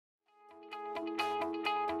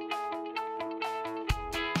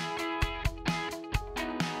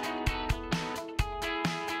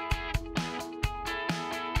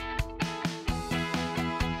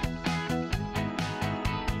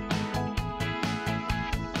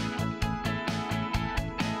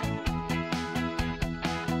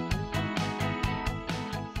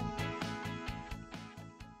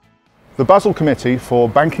The Basel Committee for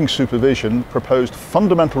Banking Supervision proposed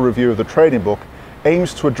fundamental review of the trading book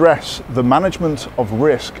aims to address the management of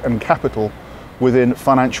risk and capital within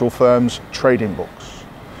financial firms' trading books.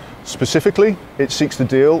 Specifically, it seeks to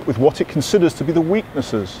deal with what it considers to be the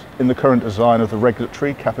weaknesses in the current design of the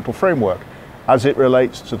regulatory capital framework as it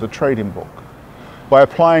relates to the trading book, by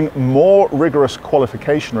applying more rigorous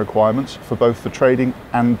qualification requirements for both the trading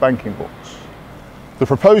and banking books. The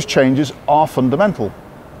proposed changes are fundamental,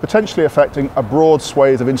 potentially affecting a broad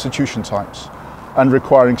swathe of institution types and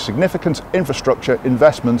requiring significant infrastructure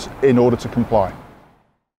investment in order to comply.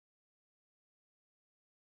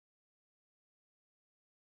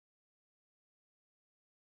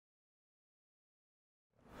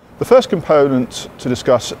 The first component to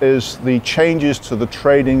discuss is the changes to the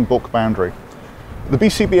trading book boundary. The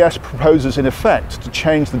BCBS proposes in effect to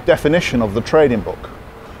change the definition of the trading book.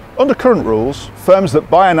 Under current rules, firms that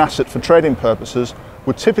buy an asset for trading purposes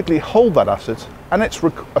would typically hold that asset and its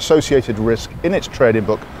associated risk in its trading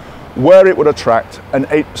book where it would attract an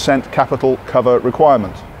 8% capital cover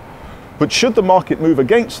requirement. But should the market move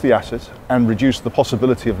against the asset and reduce the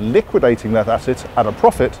possibility of liquidating that asset at a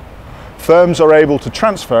profit, firms are able to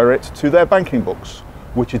transfer it to their banking books,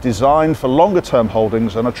 which are designed for longer term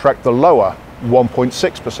holdings and attract the lower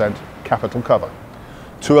 1.6% capital cover.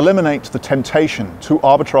 To eliminate the temptation to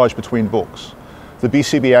arbitrage between books, the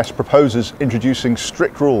BCBS proposes introducing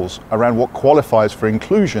strict rules around what qualifies for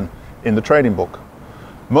inclusion in the trading book.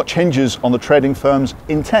 Much hinges on the trading firm's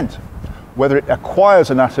intent, whether it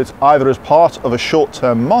acquires an asset either as part of a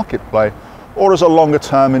short-term market play or as a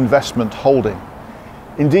longer-term investment holding.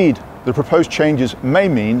 Indeed, the proposed changes may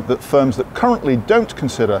mean that firms that currently don't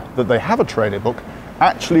consider that they have a trading book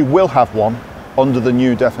actually will have one under the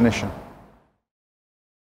new definition.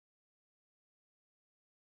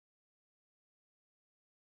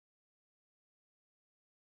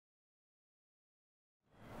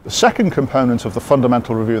 The second component of the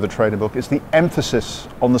fundamental review of the trading book is the emphasis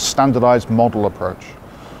on the standardized model approach.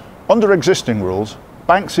 Under existing rules,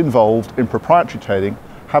 banks involved in proprietary trading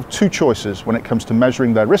have two choices when it comes to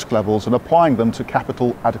measuring their risk levels and applying them to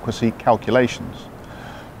capital adequacy calculations.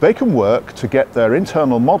 They can work to get their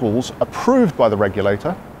internal models approved by the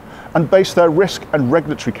regulator and base their risk and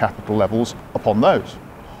regulatory capital levels upon those.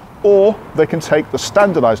 Or they can take the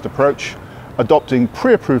standardized approach, adopting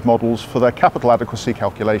pre-approved models for their capital adequacy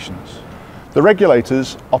calculations. The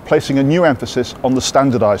regulators are placing a new emphasis on the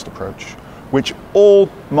standardized approach, which all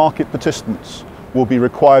market participants will be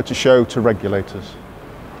required to show to regulators.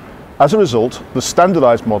 As a result, the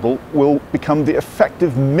standardized model will become the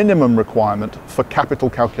effective minimum requirement for capital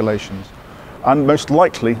calculations, and most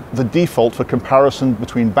likely the default for comparison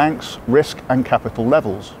between banks' risk and capital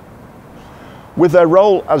levels. With their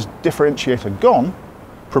role as differentiator gone,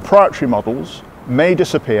 proprietary models may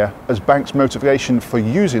disappear as banks' motivation for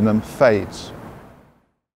using them fades.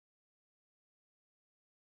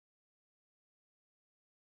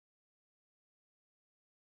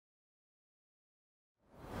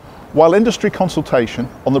 While industry consultation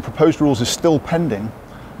on the proposed rules is still pending,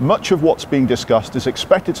 much of what's being discussed is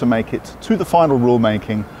expected to make it to the final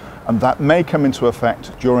rulemaking, and that may come into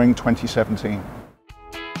effect during 2017.